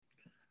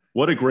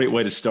What a great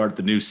way to start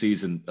the new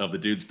season of the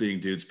Dudes Being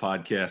Dudes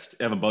podcast.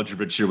 Evan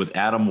Budrovich here with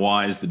Adam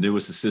Wise, the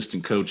newest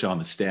assistant coach on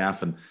the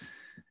staff. And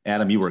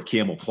Adam, you were a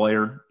Campbell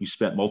player. You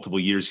spent multiple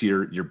years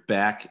here. You're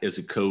back as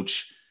a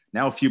coach,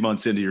 now a few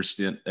months into your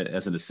stint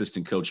as an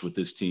assistant coach with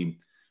this team.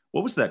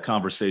 What was that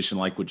conversation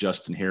like with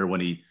Justin Hare when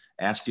he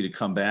asked you to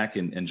come back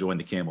and join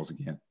the Camels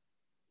again?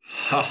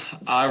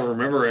 I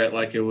remember it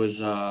like it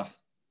was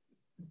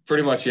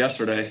pretty much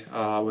yesterday.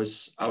 I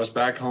was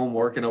back home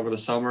working over the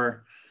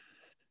summer,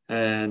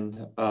 and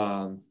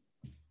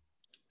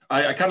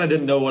I kind of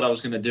didn't know what I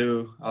was going to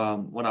do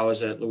when I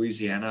was at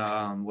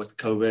Louisiana with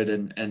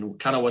COVID and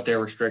kind of what their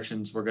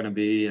restrictions were going to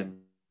be and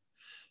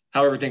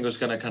how everything was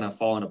going to kind of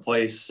fall into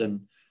place.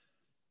 And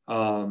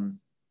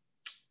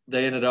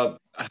they ended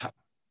up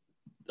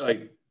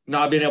like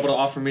not being able to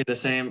offer me the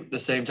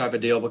same type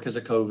of deal because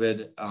of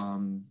COVID.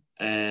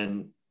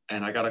 And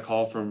I got a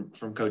call from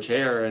Coach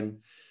Hare,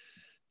 and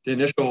the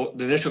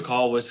initial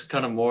call was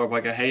kind of more of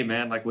like a, hey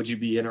man, like, would you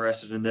be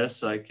interested in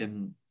this? Like,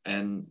 and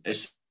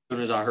as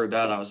soon as I heard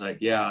that, I was like,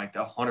 yeah, like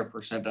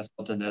 100%. That's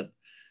something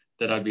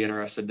that I'd be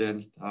interested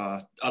in.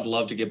 I'd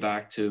love to get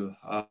back to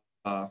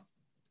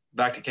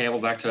Campbell,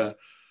 back to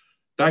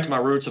my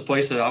roots, a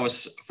place that I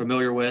was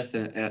familiar with,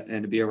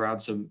 and to be around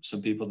some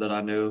people that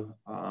I knew.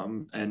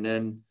 And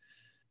then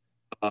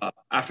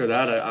after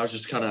that, I was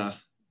just kind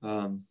of,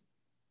 I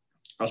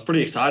was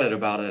pretty excited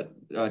about it.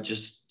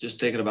 Just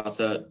thinking about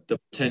the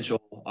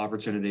potential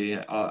opportunity.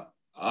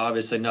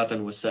 Obviously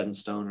nothing was set in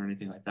stone or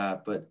anything like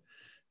that, but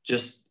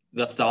just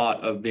the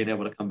thought of being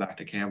able to come back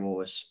to Campbell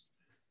was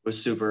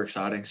super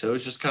exciting. So it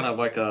was just kind of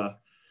like the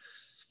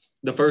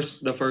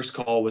first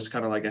call was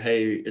kind of like a,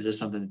 hey, is this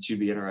something that you'd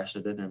be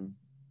interested in? And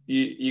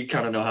you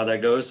kind of know how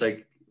that goes.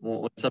 Like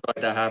when something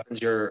like that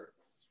happens, your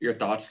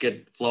thoughts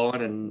get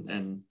flowing,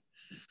 and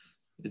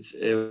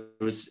it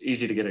was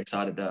easy to get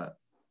excited to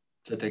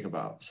think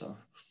about. So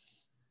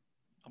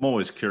I'm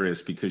always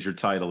curious because your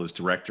title is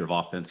Director of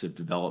Offensive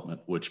Development,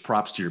 which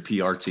props to your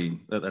PR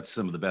team. That's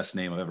some of the best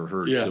name I've ever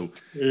heard. Yeah. So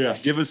yeah.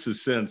 Give us a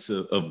sense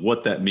of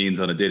what that means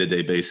on a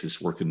day-to-day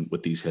basis working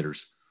with these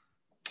hitters.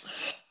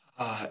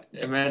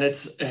 Man,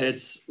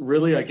 it's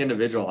really like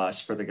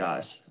individualized for the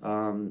guys.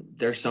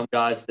 There's some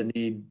guys that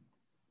need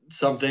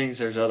some things.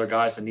 There's other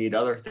guys that need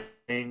other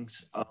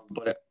things.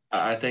 But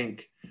I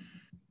think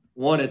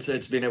one,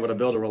 it's being able to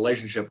build a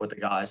relationship with the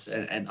guys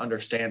and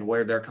understand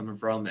where they're coming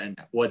from and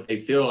what they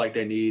feel like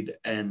they need,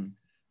 and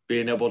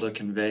being able to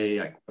convey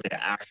like what they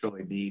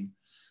actually need.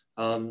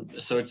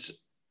 So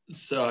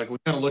like we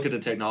kind of look at the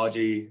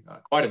technology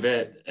quite a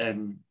bit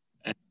and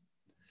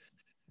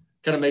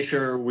kind of make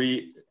sure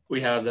we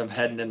have them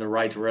heading in the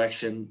right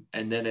direction.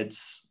 And then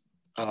it's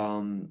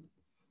talking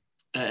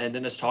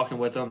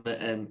with them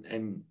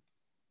and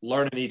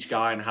learning each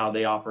guy and how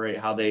they operate,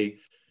 how they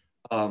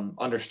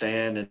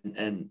understand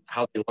and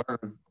how they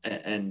learn,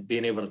 and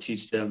being able to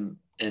teach them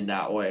in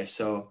that way.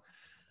 So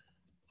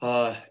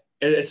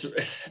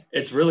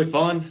it's really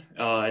fun.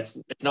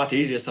 It's not the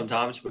easiest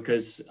sometimes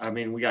because, I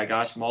mean, we got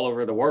guys from all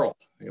over the world.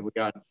 We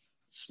got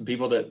some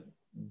people that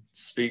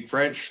speak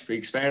French,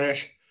 speak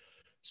Spanish,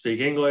 speak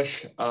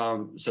English.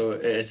 So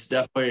it's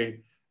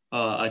definitely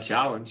a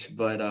challenge,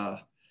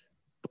 but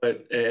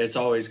it's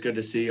always good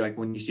to see, like,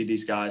 when you see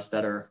these guys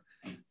that are,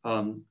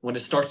 when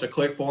it starts to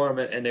click for them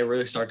and they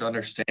really start to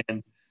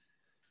understand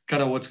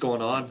kind of what's going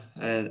on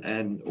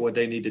and what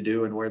they need to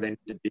do and where they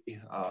need to be.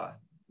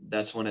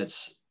 That's when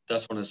it's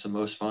the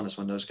most fun, is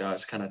when those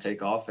guys kind of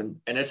take off, and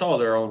it's all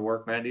their own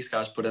work, man. These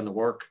guys put in the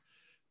work.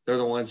 They're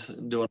the ones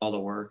doing all the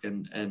work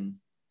and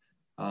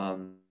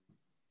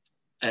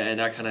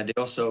that kind of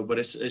deal. So, but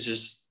it's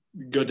just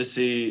good to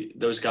see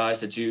those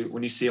guys that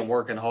when you see them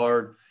working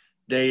hard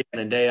day in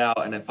and day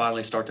out, and it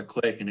finally start to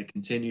click, and it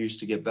continues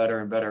to get better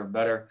and better and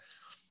better,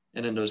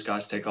 and then those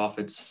guys take off.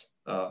 It's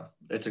a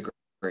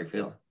great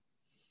feeling.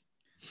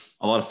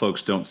 A lot of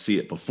folks don't see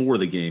it before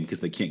the game because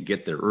they can't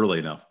get there early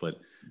enough, but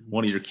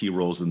one of your key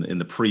roles in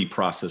the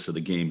pre-process of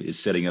the game is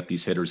setting up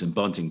these hitters in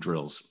bunting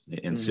drills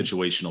and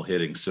situational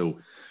hitting. So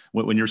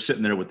when you're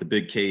sitting there with the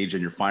big cage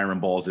and you're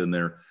firing balls in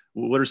there,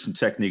 what are some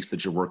techniques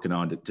that you're working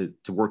on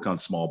to work on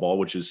small ball,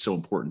 which is so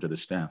important to the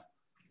staff?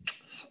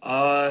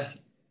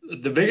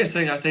 The biggest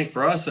thing I think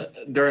for us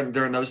during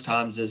those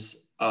times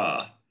is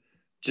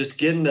just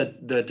getting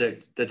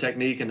the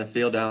technique and the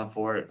feel down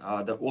for it.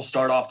 That we'll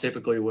start off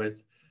typically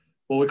with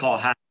what we call a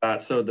half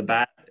bat. So the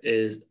bat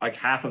is like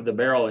half of the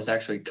barrel is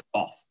actually cut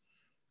off.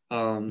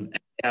 And you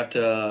have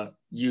to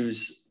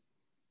use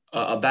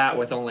a bat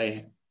with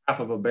only half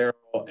of a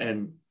barrel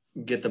and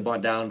get the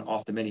bunt down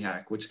off the mini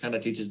hack, which kind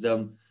of teaches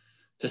them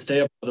to stay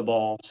above the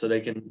ball so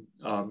they can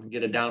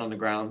get it down on the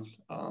ground,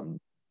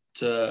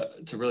 to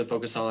really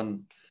focus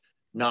on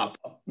not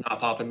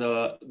popping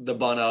the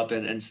bunt up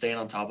and staying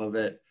on top of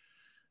it.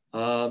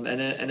 And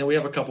then we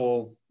have a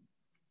couple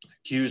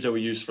cues that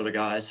we use for the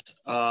guys.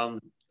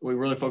 We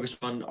really focus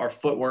on our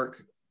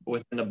footwork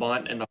within the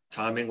bunt and the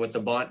timing with the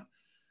bunt.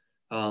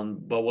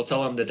 But we'll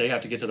tell them that they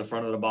have to get to the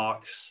front of the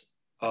box.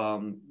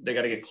 They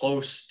got to get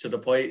close to the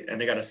plate and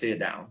they got to see it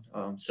down.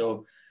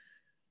 So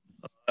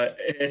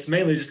It's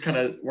mainly just kind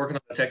of working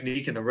on the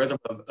technique and the rhythm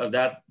of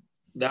that.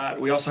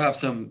 We also have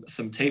some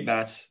tape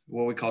bats,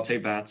 what we call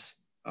tape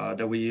bats,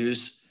 that we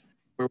use.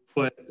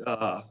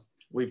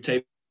 We've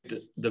taped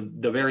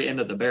the very end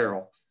of the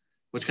barrel,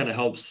 which kind of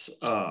helps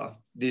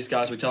these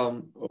guys. We tell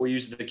them we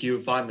use the cue,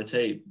 find the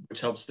tape,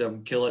 which helps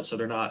them kill it so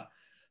they're not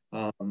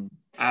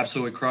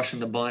absolutely crushing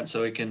the bunt,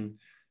 so it can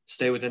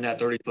stay within that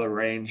 30-foot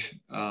range.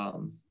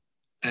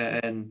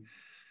 And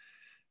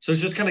so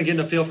it's just kind of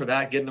getting a feel for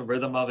that, getting the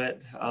rhythm of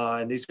it.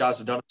 And these guys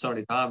have done it so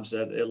many times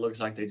that it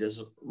looks like they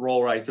just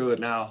roll right through it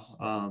now.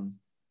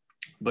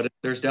 But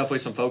there's definitely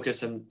some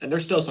focus, and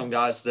there's still some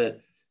guys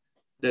that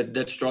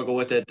struggle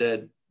with it,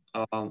 that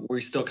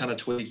we still kind of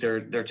tweak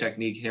their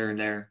technique here and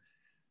there.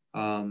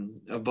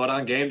 But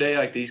on game day,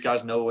 like, these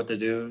guys know what to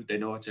do. They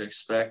know what to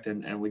expect,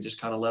 and we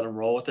just kind of let them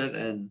roll with it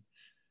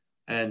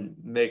and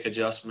make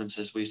adjustments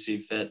as we see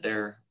fit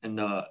there in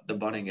the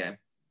bunting game.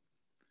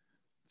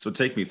 So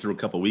take me through a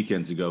couple of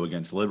weekends ago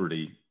against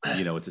Liberty.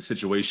 It's a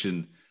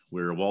situation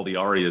where Waldy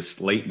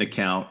Arias late in the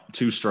count,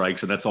 2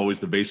 strikes, and that's always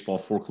the baseball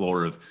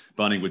folklore of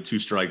bunting with 2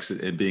 strikes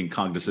and being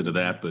cognizant of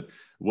that. But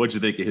what'd you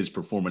think of his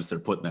performance there,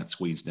 putting that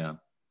squeeze down?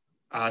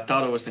 I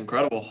thought it was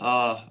incredible.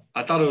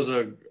 I thought it was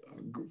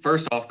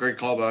first off, great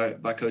call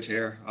by Coach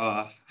Hare,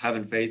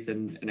 having faith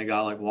in a guy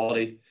like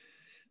Waldy,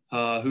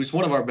 who's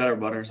one of our better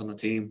bunters on the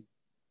team,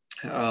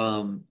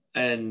 and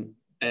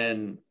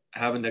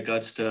having the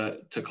guts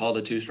to call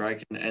the 2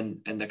 strike and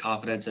the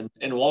confidence and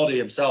Waldy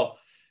himself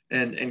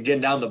and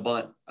getting down the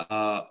bunt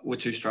with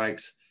 2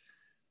 strikes.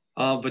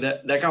 But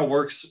that guy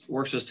works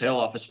his tail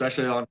off,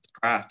 especially on his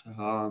craft.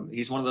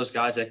 He's one of those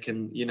guys that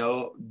can,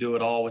 do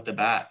it all with the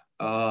bat.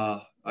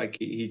 Like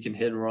he can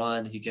hit and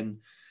run. He can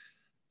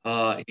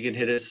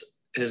hit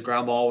his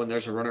ground ball when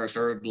there's a runner at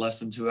third, less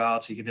than 2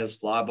 outs. He can hit his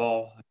fly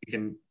ball. He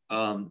can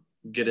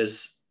get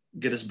his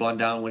bunt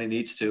down when he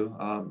needs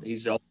to.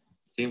 He's a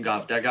team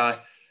guy. That guy,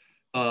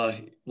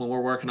 when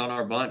we're working on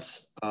our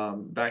bunts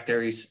back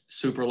there, he's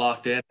super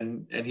locked in,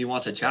 and he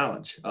wants a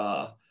challenge.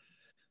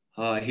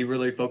 He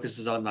really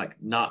focuses on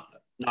not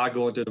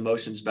going through the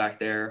motions back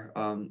there.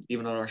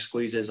 Even on our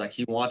squeezes, like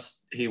he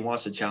wants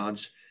a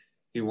challenge.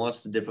 He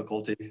wants the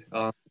difficulty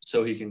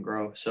so he can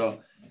grow. So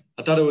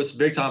I thought it was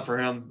big time for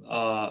him,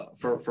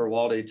 for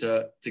Waldy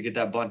to get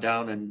that bunt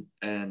down,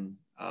 and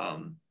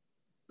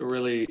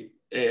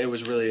it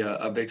was really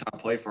a big time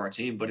play for our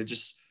team. But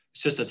it's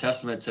just a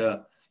testament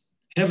to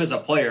him as a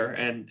player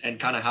and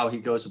kind of how he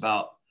goes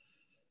about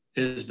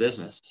his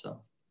business.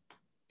 So.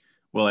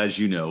 Well, as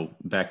you know,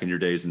 back in your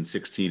days in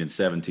 16 and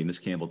 17, this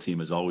Campbell team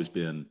has always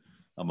been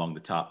among the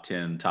top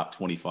 10, top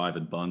 25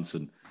 in bunts.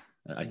 And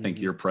I think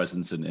your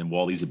presence and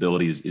Waldy's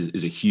ability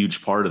is a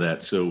huge part of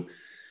that. So,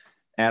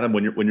 Adam,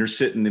 when you're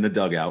sitting in a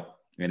dugout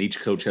and each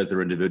coach has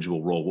their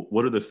individual role,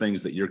 what are the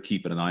things that you're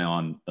keeping an eye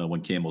on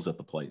when Campbell's at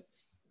the plate?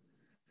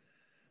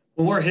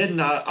 When we're hitting,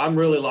 I'm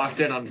really locked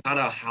in on kind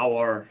of how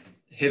our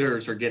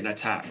hitters are getting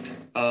attacked.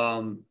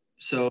 We're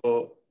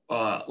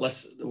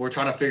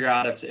trying to figure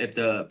out if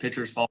the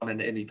pitcher's falling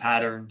into any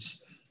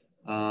patterns.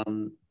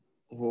 I'm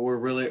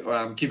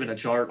keeping a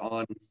chart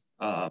on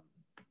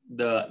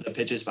the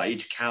pitches by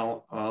each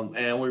count, and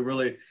I'm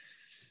really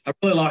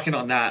locking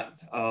on that.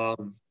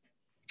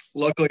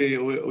 Luckily,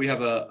 we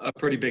have a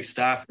pretty big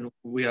staff, and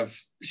we have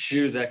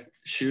Shu that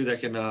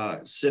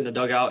can sit in the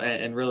dugout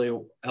and really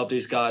help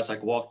these guys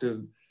walk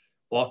through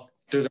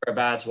their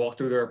bats, walk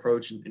through their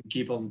approach, and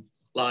keep them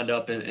lined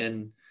up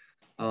and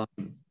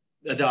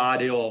the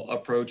ideal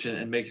approach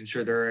and making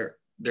sure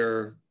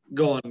they're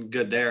going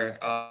good there.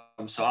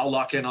 So I'll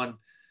lock in on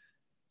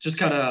just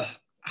kind of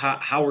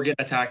how we're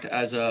getting attacked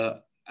as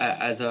a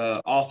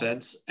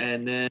offense,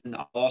 and then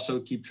I'll also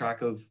keep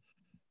track of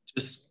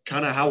just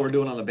kind of how we're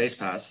doing on the base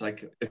pass.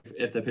 Like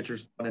if the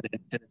pitcher's running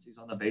tendencies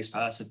on the base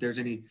pass, if there's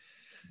anything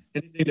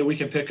that we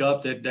can pick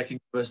up that can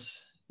give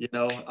us,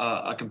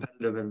 a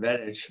competitive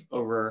advantage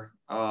over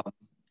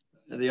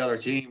the other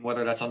team,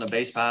 whether that's on the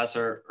base pass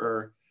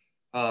or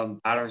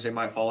patterns they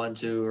might fall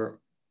into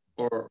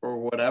or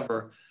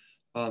whatever.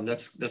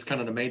 That's kind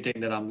of the main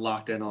thing that I'm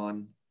locked in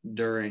on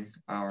during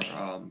our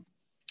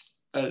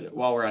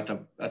while we're at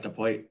the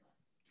plate.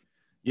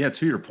 Yeah,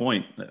 to your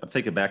point, I'm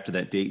thinking back to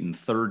that Dayton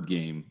third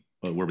game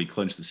where we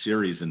clinched the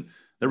series, and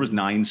there was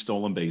 9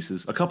 stolen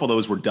bases. A couple of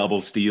those were double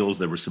steals.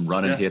 There were some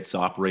running hits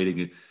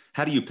operating.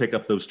 How do you pick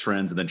up those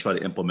trends and then try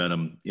to implement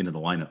them into the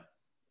lineup?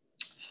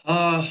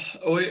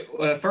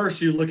 At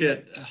first, you look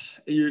at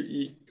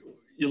you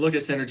look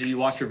at synergy. You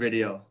watch your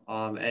video,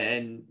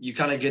 and you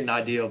kind of get an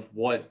idea of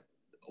what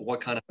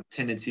kind of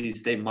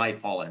tendencies they might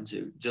fall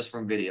into just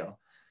from video.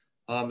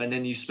 And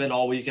then you spend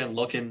all weekend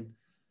looking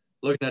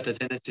at the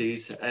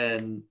tendencies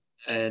and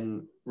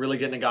really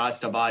getting the guys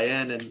to buy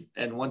in.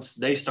 And once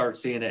they start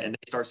seeing it and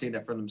they start seeing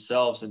it for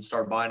themselves and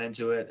start buying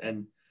into it,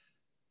 and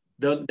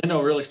then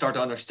they'll really start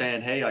to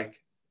understand, hey,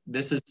 like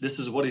this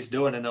is what he's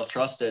doing, and they'll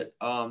trust it.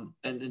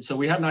 And so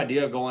we had an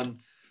idea going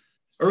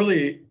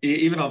early,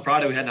 even on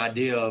Friday, we had an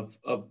idea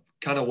of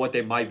kind of what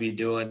they might be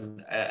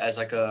doing as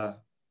like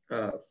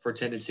for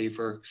tendency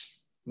for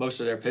most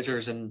of their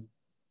pitchers. And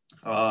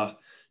the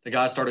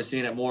guys started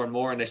seeing it more and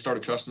more, and they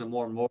started trusting it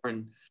more and more.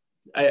 And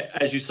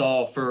as you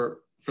saw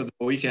for the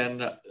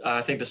weekend,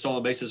 I think the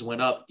stolen bases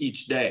went up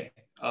each day.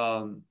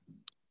 We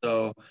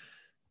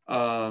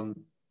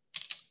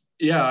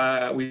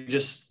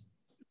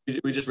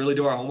just really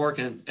do our homework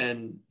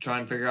and try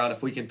and figure out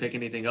if we can pick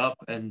anything up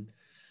and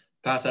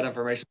pass that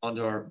information on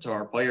to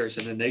our players,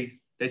 and then they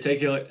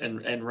take it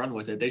and run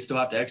with it. They still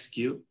have to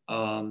execute.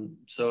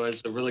 So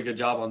it's a really good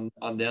job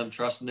on them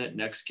trusting it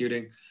and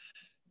executing,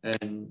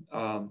 and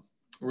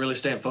really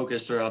staying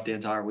focused throughout the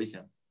entire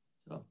weekend.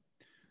 So.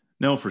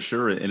 No, for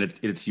sure. And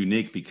it's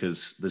unique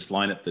because this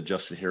lineup that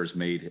Justin Harris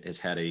made has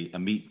had a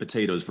meat and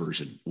potatoes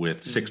version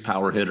with 6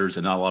 power hitters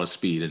and not a lot of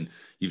speed. And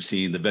you've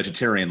seen the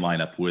vegetarian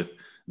lineup with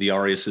the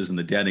Ariases and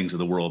the Dennings of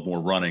the world, more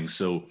running.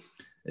 So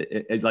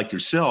like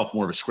yourself,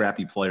 more of a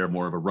scrappy player,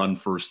 more of a run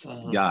first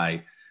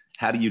guy.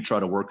 How do you try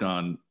to work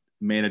on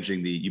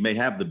managing you may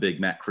have the big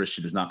Matt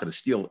Christian who's not going to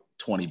steal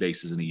 20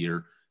 bases in a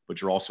year,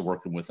 but you're also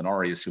working with an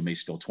Arias who may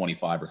steal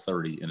 25 or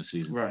 30 in a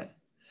season. Right.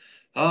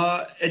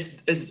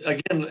 It's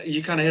again,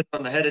 you kind of hit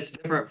on the head. It's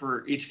different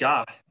for each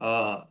guy.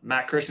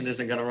 Matt Christian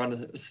isn't going to run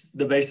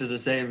the bases the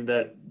same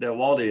that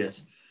Waldy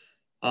is.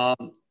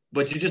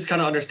 But you just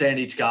kind of understand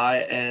each guy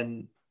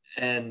and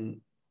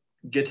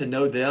get to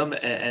know them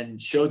and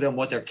show them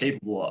what they're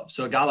capable of.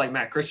 So a guy like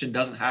Matt Christian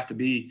doesn't have to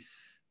be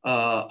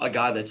a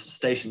guy that's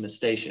station to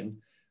station.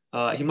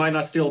 He might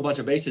not steal a bunch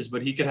of bases,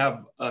 but he could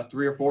have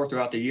 3 or 4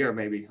 throughout the year,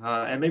 maybe,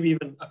 and maybe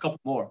even a couple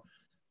more.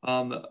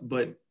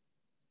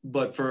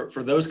 But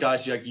for those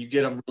guys, you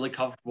get them really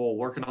comfortable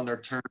working on their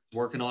turns,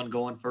 working on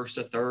going first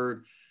to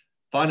third,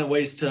 finding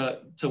ways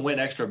to win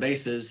extra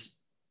bases,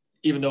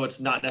 even though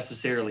it's not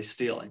necessarily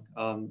stealing.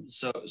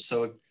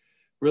 So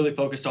really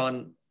focused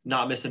on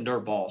not missing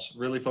dirt balls,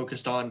 really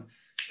focused on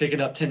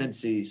picking up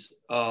tendencies,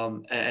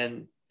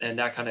 and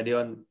that kind of deal,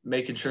 and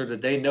making sure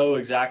that they know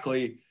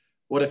exactly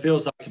what it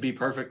feels like to be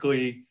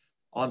perfectly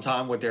on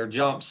time with their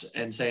jumps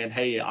and saying,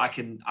 hey, I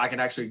can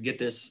actually get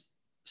this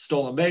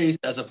stolen base,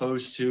 as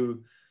opposed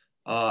to,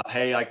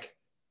 hey, like,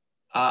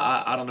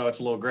 I don't know, it's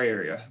a little gray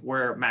area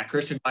where Matt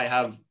Christian might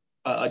have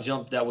a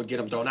jump that would get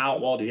him thrown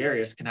out, while the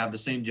Arias can have the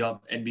same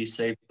jump and be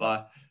safe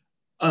by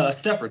a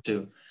step or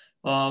two.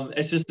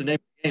 It's just the name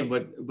of the game,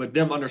 but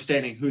them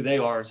understanding who they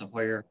are as a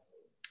player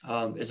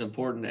is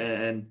important.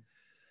 And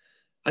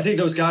I think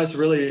those guys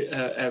really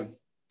have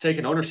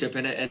taken ownership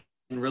in it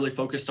and really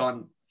focused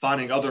on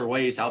finding other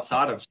ways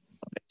outside of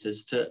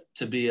bases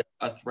to be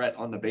a threat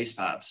on the base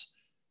paths.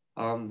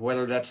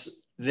 Whether that's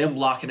them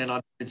locking in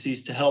on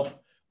tendencies to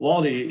help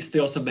Waldy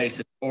steal some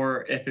bases,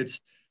 or if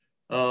it's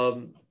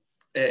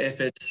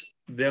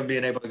them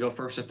being able to go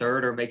first to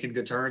third, or making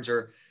good turns,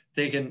 or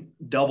thinking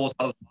doubles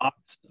out of the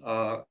box.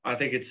 I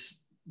think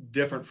it's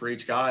different for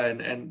each guy,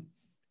 and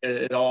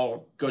it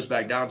all goes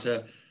back down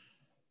to,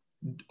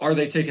 are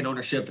they taking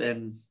ownership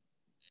and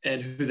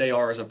who they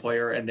are as a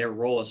player and their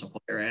role as a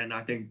player? And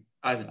I think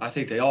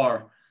they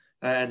are,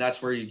 and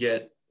that's where you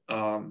get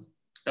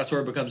that's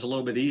where it becomes a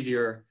little bit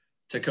easier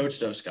to coach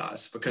those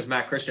guys, because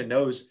Matt Christian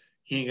knows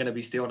he ain't going to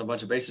be stealing a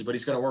bunch of bases, but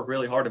he's going to work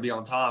really hard to be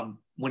on time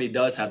when he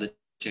does have the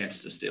chance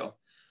to steal.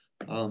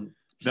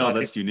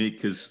 That's unique,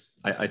 because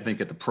I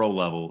think at the pro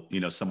level,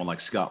 someone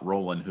like Scott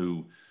Rowland,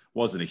 who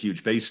wasn't a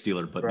huge base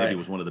stealer, but maybe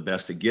was one of the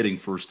best at getting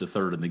first to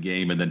third in the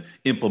game, and then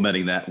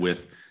implementing that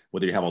with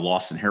whether you have a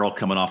Lawson Harrell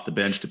coming off the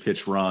bench to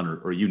pitch run,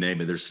 or you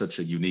name it. There's such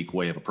a unique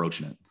way of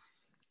approaching it.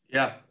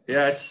 Yeah,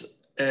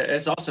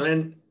 it's awesome,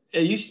 and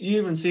you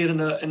even see it in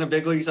the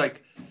big leagues.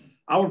 Like,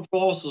 I would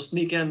also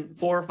sneak in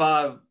 4 or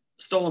 5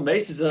 stolen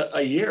bases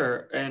a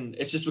year, and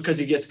it's just because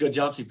he gets good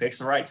jumps, he picks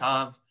the right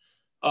time,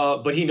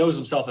 but he knows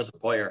himself as a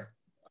player.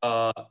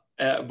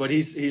 But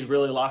he's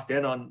really locked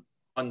in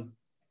on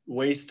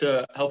ways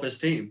to help his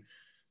team,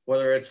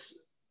 whether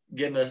it's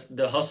getting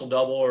the hustle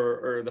double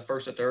or the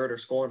first to third, or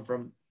scoring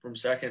from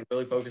second,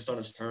 really focused on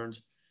his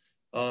turns.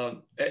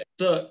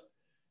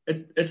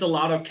 It's a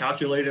lot of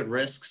calculated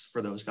risks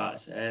for those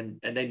guys, and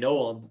they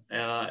know them,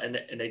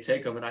 and they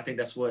take them. And I think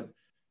that's what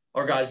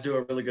our guys do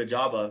a really good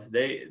job of.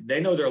 They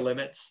know their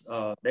limits.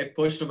 They've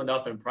pushed them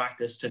enough in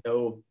practice to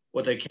know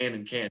what they can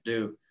and can't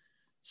do.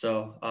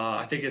 So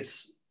I think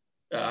it's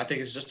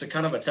just a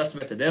kind of a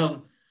testament to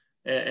them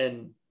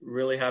and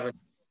really having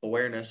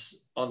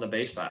awareness on the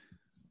base path.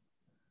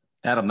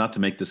 Adam, not to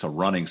make this a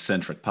running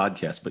centric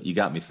podcast, but you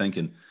got me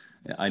thinking.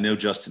 I know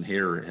Justin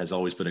Hare has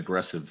always been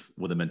aggressive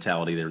with a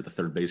mentality there, the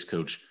third base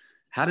coach.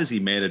 How does he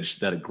manage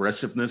that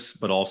aggressiveness,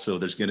 but also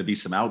there's going to be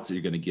some outs that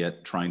you're going to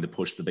get trying to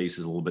push the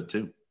bases a little bit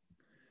too?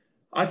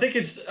 I think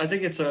it's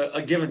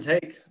a give and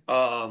take.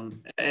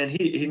 And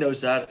he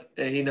knows that.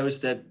 He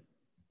knows that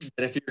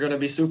if you're going to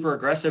be super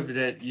aggressive,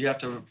 that you have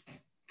to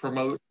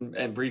promote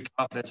and breed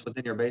confidence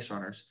within your base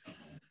runners.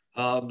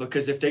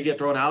 Because if they get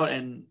thrown out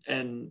and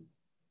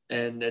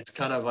it's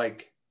kind of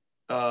like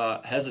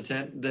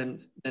hesitant,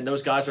 then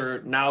those guys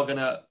are now going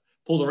to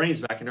pull the reins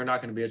back, and they're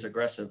not going to be as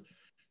aggressive.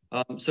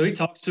 So he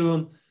talks to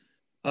them,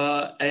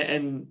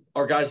 and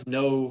our guys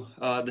know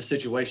the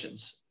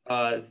situations.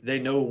 they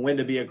know when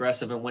to be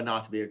aggressive and when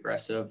not to be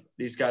aggressive.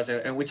 These guys,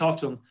 and we talk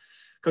to them.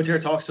 Coach Hare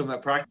talks to them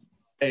at practice.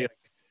 Hey,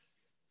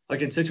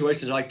 like in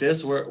situations like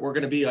this, we're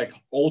going to be like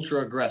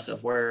ultra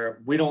aggressive,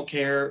 where we don't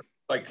care.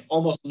 Like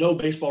almost no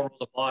baseball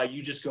rules apply.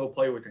 You just go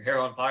play with your hair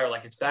on fire,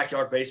 like it's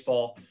backyard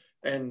baseball,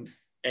 and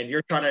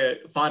you're trying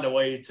to find a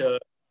way to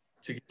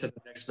get to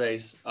the next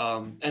base.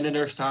 And then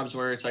there's times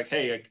where it's like,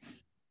 hey, like,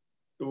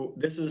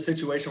 this is a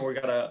situation where we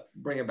got to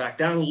bring it back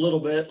down a little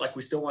bit. Like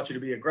we still want you to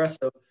be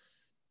aggressive,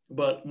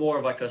 but more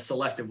of like a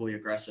selectively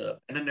aggressive.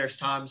 And then there's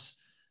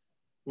times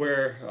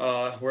where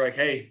we're like,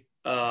 hey,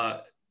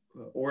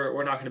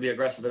 we're not going to be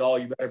aggressive at all.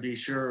 You better be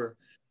sure,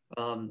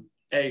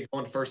 hey,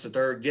 going first to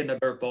third, getting a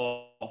dirt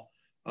ball,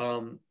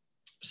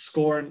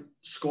 scoring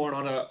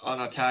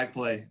on a tag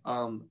play.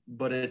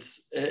 But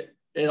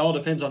it all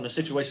depends on the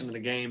situation of the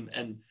game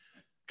and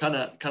kind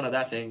of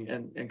that thing.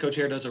 And Coach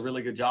Hare does a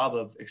really good job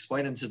of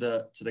explaining to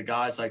the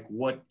guys like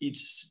what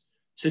each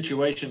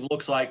situation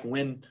looks like,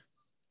 when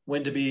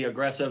to be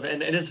aggressive,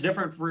 and it's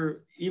different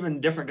for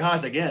even different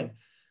guys. Again,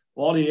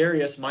 Waldy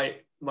Arias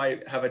might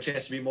have a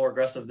chance to be more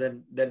aggressive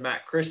than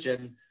Matt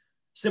Christian,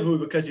 simply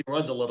because he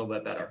runs a little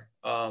bit better.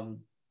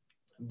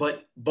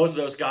 But both of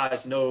those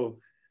guys know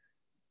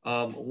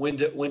when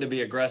to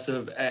be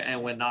aggressive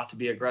and when not to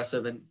be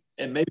aggressive,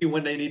 and maybe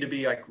when they need to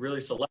be like really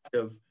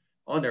selective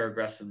on their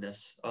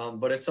aggressiveness.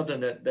 But it's something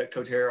that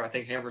Coach Hare, I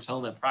think, hammers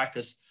home in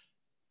practice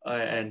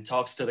and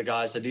talks to the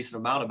guys a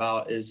decent amount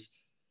about is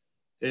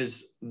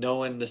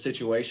knowing the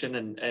situation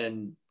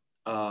and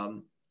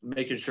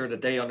making sure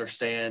that they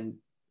understand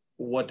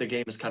what the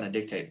game is kind of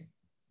dictating.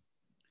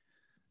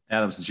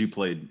 Adam, since you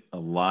played a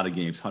lot of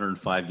games,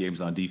 105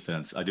 games on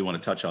defense, I do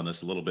want to touch on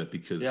this a little bit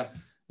because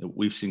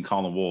we've seen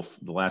Colin Wolfe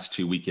the last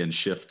 2 weekends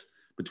shift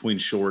between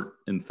short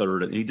and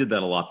third, and he did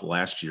that a lot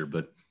last year.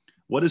 But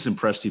what has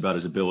impressed you about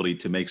his ability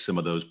to make some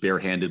of those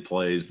barehanded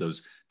plays,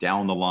 those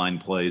down the line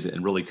plays,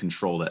 and really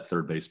control that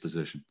third base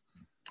position?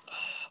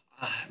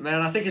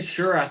 Man, I think it's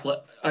sheer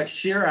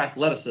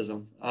athleticism.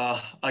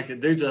 Like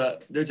there's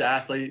an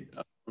athlete,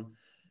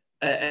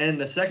 and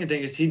the second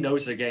thing is he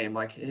knows the game.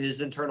 Like his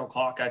internal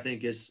clock, I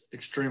think, is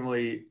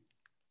extremely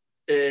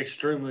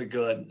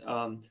good.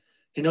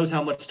 He knows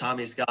how much time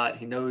he's got.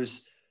 He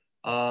knows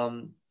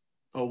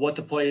what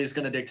the play is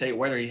going to dictate,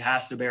 whether he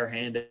has to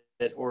barehand it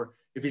or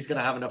if he's going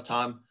to have enough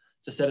time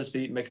to set his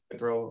feet and make a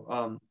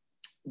throw.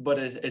 But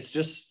it's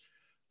just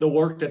the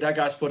work that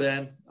guy's put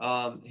in.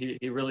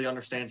 He really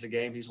understands the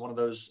game. He's one of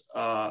those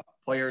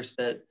players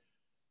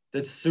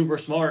that's super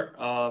smart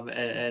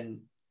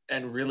and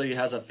really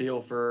has a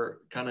feel for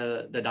kind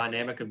of the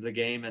dynamic of the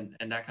game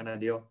and that kind of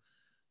deal.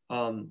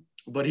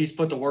 But he's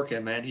put the work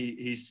in, man.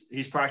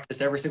 He's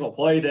practiced every single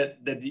play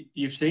that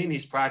you've seen.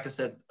 He's practiced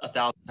it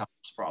 1,000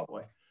 times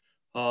probably.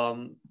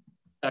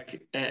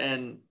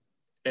 And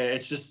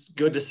it's just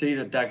good to see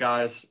that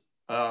guy's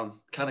kind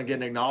of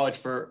getting acknowledged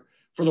for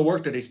the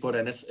work that he's put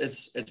in.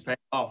 It's paying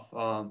off.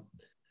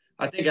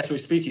 I think as we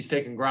speak, he's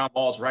taking ground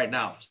balls right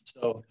now.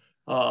 So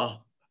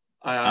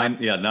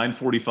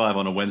 9:45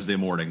 on a Wednesday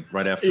morning,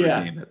 right after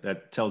a game.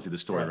 That tells you the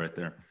story right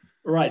there.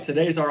 Right.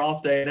 Today's our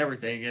off day and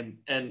everything.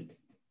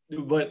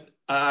 But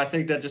I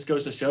think that just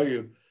goes to show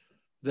you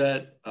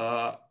that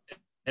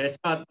it's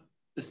not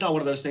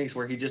one of those things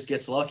where he just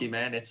gets lucky,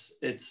 man.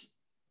 It's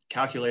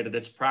calculated.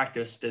 It's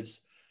practiced.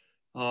 It's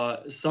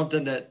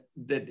something that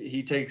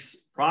he takes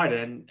pride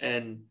in,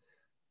 and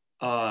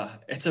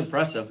it's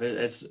impressive.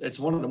 It's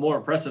one of the more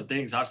impressive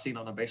things I've seen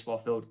on a baseball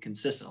field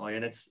consistently,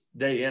 and it's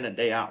day in and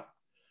day out.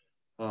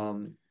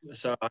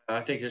 So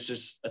I think it's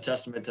just a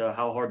testament to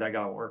how hard that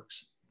guy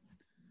works.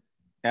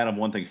 Adam,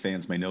 one thing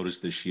fans may notice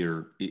this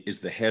year is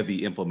the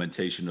heavy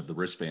implementation of the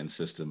wristband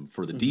system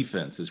for the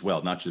defense as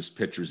well, not just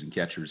pitchers and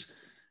catchers.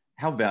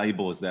 How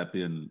valuable has that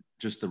been,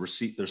 just the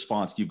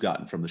response you've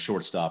gotten from the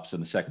shortstops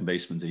and the second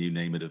basemen, and you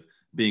name it, of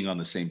being on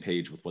the same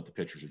page with what the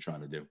pitchers are trying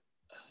to do?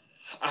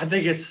 I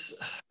think it's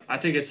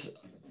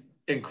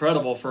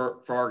incredible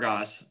for our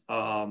guys.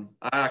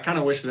 I kind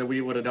of wish that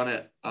we would have done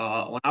it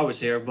when I was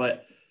here,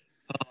 but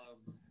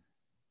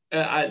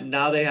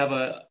now they have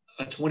a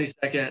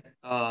 20-second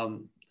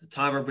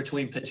timer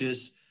between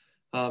pitches,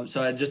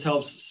 so it just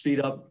helps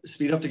speed up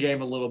the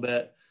game a little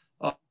bit.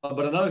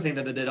 But another thing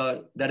that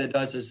it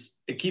does is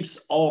it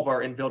keeps all of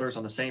our infielders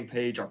on the same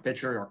page. Our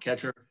pitcher, our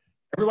catcher,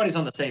 everybody's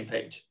on the same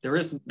page. There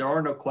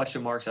are no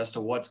question marks as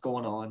to what's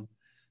going on,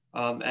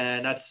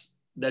 and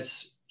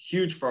that's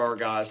huge for our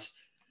guys.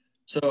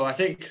 So I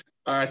think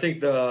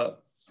the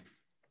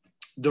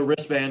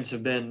wristbands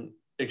have been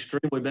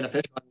extremely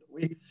beneficial.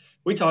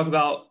 We talk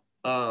about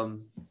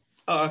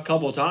a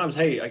couple of times,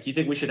 hey, like, you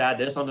think we should add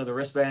this onto the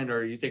wristband,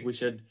 or you think we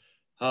should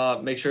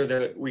make sure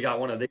that we got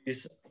one of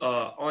these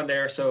on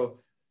there, so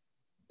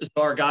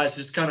our guys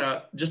just kind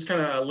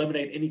of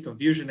eliminate any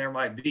confusion there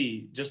might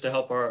be, just to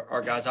help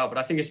our guys out. But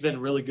I think it's been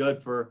really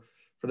good for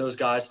those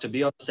guys to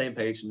be on the same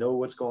page, know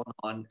what's going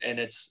on, and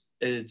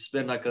it's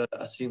been like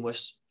a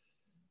seamless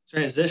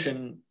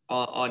transition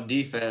on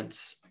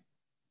defense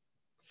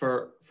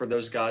for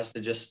those guys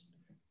to just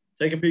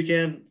take a peek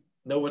in,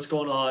 know what's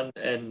going on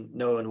and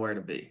knowing where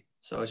to be.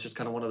 So it's just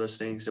kind of one of those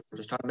things that we're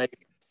just trying to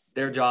make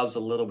their jobs a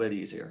little bit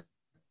easier.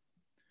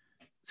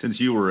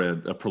 Since you were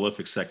a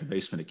prolific second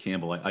baseman at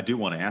Campbell, I do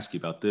want to ask you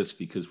about this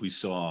because we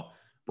saw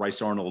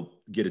Bryce Arnold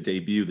get a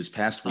debut this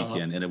past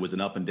weekend, and it was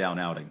an up and down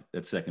outing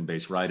at second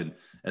base, right? And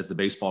as the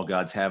baseball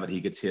gods have it, he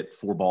gets hit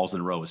 4 balls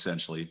in a row,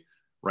 essentially,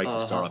 right to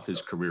start off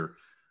his career.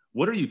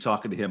 What are you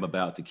talking to him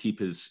about to keep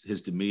his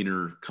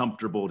demeanor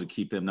comfortable, to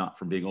keep him not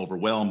from being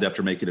overwhelmed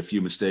after making a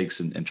few mistakes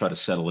and try to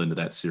settle into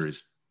that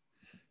series?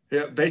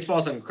 Yeah,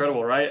 baseball's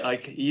incredible, right?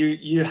 Like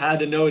you had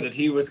to know that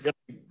he was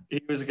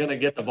gonna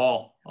get the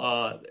ball.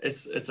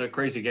 It's a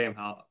crazy game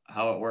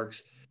how it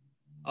works.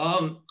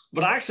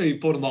 But I actually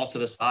pulled him off to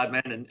the side,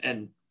 man,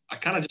 and I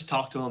kind of just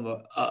talked to him.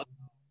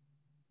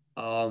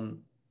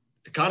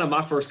 Kind of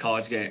my first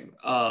college game,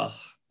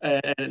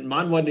 and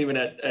mine wasn't even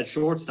at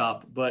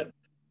shortstop, but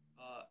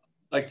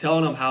like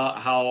telling him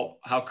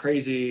how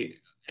crazy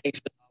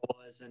anxious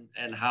I was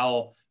and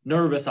how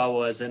nervous I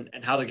was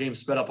and how the game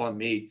sped up on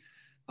me.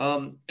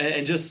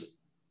 And just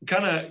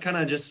kind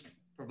of just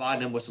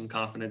providing him with some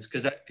confidence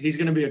because he's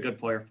going to be a good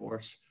player for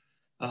us.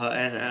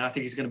 And I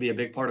think he's going to be a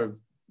big part of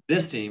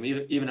this team,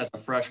 even as a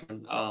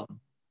freshman.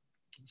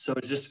 So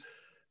it's just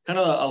kind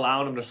of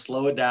allowing him to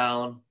slow it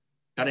down,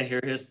 kind of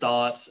hear his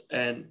thoughts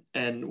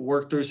and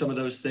work through some of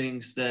those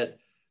things that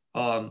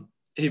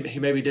he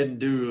maybe didn't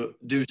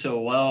do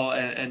so well.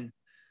 And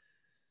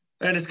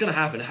it's going to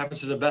happen. It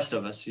happens to the best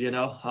of us, you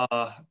know.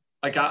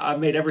 Like I've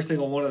made every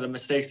single one of the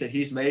mistakes that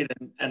he's made,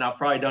 and I've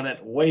probably done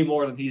it way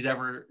more than he's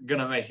ever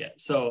gonna make it.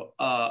 So,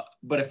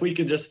 but if we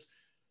could just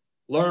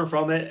learn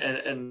from it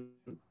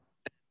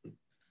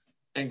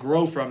and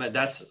grow from it,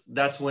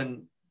 that's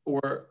when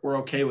we're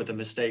okay with the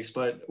mistakes.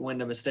 But when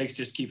the mistakes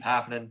just keep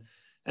happening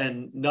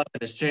and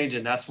nothing is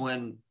changing, that's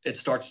when it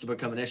starts to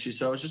become an issue.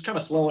 So it's just kind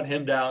of slowing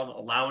him down,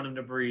 allowing him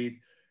to breathe.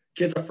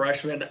 Kid's a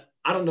freshman.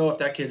 I don't know if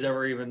that kid's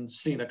ever even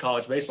seen a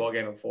college baseball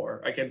game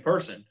before, like in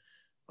person.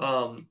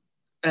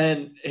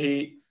 And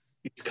he's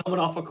coming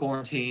off of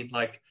quarantine.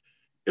 Like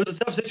it was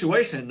a tough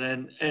situation.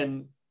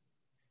 And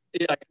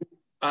yeah,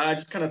 I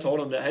just kind of told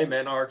him that, hey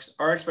man, our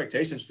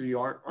expectations for you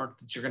aren't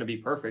that you're going to be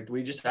perfect.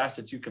 We just ask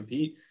that you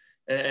compete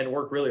and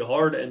work really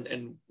hard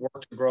and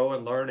work to grow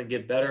and learn and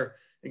get better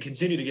and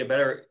continue to get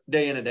better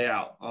day in and day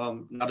out.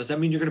 Now, does that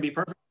mean you're going to be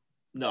perfect?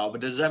 No,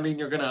 but does that mean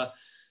you're going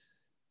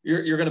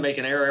to make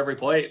an error every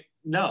play?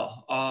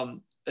 No.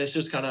 It's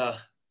just kind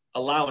of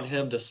allowing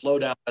him to slow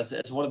down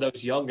as one of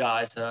those young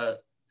guys,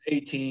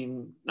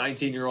 18,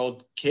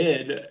 19-year-old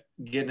kid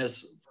getting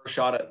his first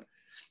shot at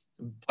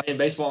playing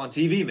baseball on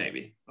TV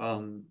maybe.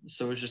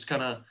 So it's just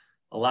kind of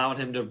allowing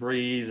him to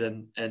breathe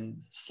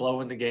and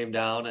slowing the game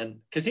down, and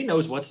because he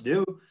knows what to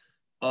do.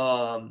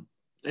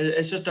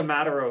 It's just a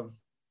matter of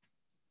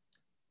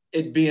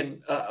it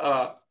being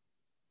a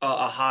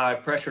high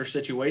pressure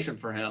situation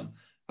for him,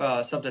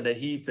 something that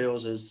he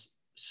feels is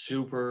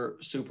super,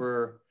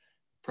 super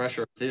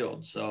pressure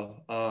field. So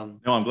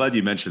no, I'm glad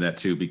you mentioned that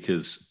too,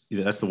 because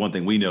that's the one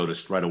thing we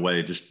noticed right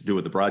away just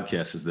doing the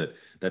broadcast is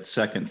that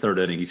second, third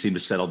inning, he seemed to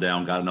settle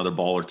down, got another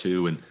ball or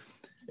two. And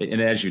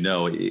as you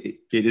know, it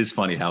is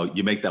funny how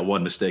you make that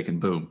one mistake and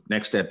boom,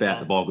 next at bat,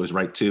 the ball goes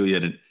right to you.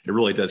 And it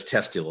really does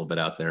test you a little bit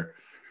out there.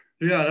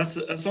 Yeah,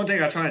 that's one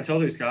thing I try and tell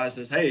these guys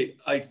is, hey,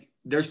 like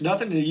there's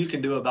nothing that you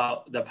can do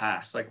about the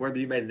past. Like whether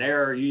you made an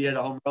error, you hit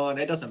a home run,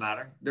 it doesn't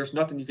matter. There's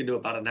nothing you can do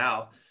about it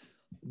now.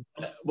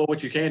 But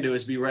what you can do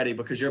is be ready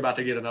because you're about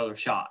to get another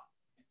shot,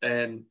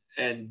 and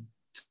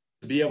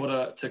to be able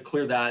to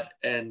clear that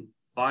and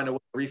find a way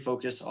to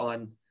refocus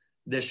on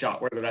this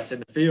shot, whether that's in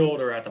the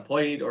field or at the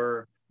plate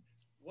or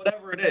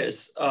whatever it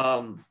is.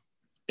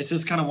 It's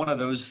just kind of one of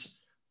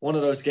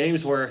those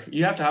games where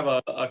you have to have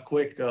a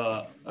quick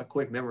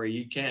memory.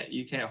 You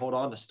can't hold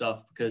on to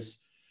stuff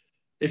because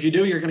if you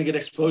do, you're going to get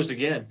exposed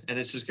again, and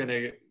it's just going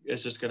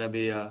to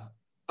be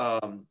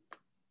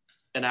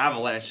an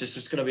avalanche. It's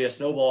just going to be a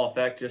snowball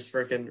effect, just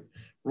freaking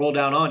roll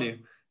down on you.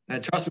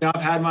 And trust me,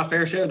 I've had my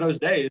fair share of those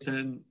days.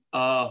 And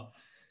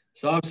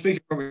so I'm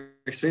speaking from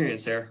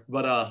experience there.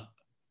 But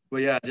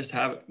yeah, just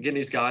getting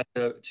these guys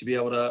to be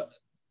able to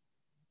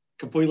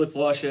completely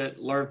flush it,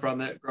 learn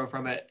from it, grow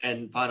from it,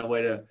 and find a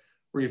way to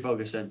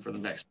refocus in for the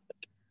next.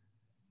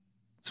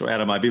 So,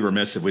 Adam, I'd be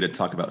remiss if we didn't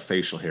talk about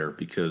facial hair,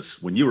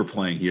 because when you were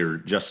playing here,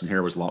 Justin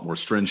Haire was a lot more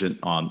stringent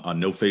on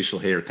no facial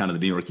hair, kind of the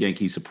New York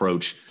Yankees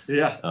approach.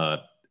 Yeah.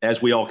 As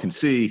we all can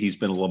see, he's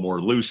been a little more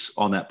loose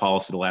on that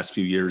policy the last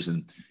few years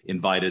and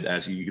invited,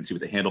 as you can see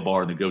with the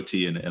handlebar and the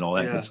goatee and all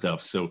that good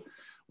stuff. So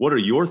what are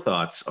your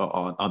thoughts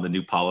on the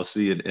new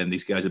policy and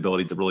these guys'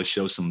 ability to really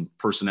show some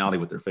personality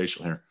with their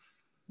facial hair?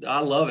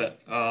 I love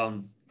it.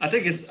 I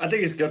think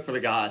it's good for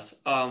the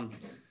guys.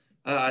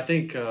 I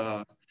think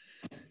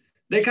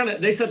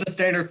they set the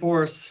standard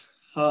for us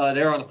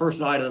there on the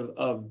first night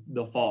of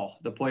the fall.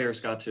 The players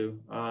got to,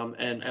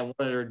 and one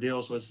of their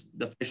deals was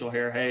the facial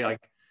hair. Hey,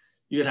 like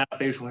you can have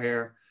facial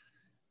hair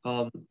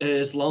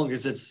as long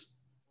as it's.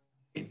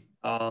 We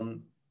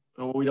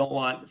don't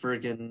want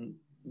freaking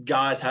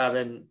guys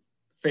having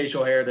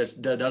facial hair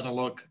that doesn't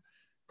look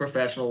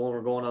professional when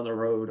we're going on the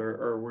road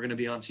or we're going to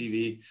be on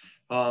TV.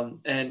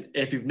 And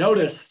if you've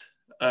noticed,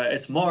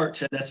 it's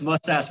March and it's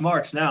mustache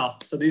March now.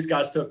 So these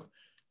guys took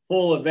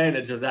full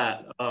advantage of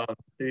that.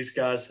 These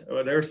guys,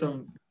 there's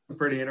some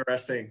pretty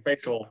interesting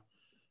facial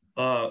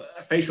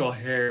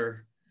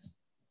hair.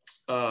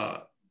 I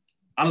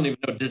don't even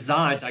know,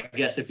 designs, I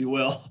guess, if you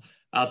will,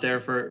 out there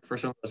for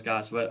some of those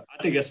guys. But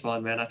I think it's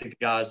fun, man. I think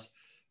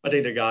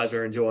the guys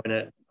are enjoying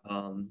it.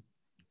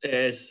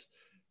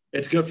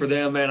 It's good for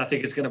them, man. I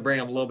think it's going to bring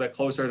them a little bit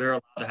closer. They're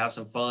allowed to have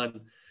some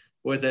fun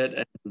with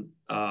it, and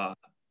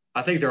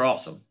I think they're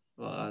awesome.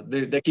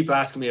 They keep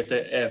asking me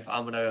if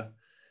I'm gonna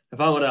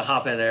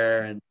hop in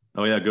there and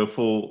go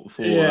full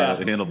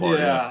handlebar.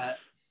 Yeah,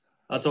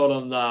 I told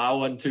them I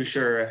wasn't too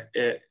sure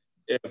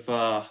if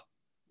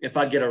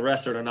I'd get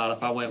arrested or not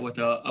if I went with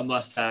a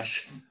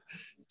mustache.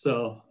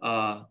 So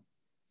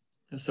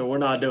we're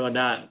not doing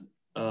that.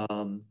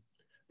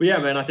 But yeah,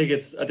 man, I think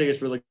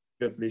it's really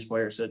good for these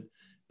players. It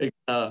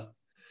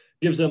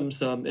gives them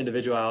some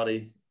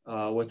individuality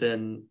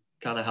within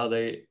kind of how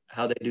they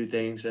do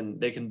things, and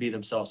they can be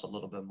themselves a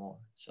little bit more.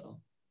 So.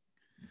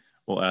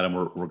 Well, Adam,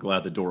 we're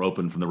glad the door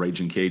opened from the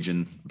Raging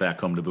Cajun back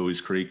home to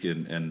Buies Creek,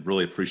 and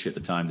really appreciate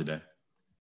the time today.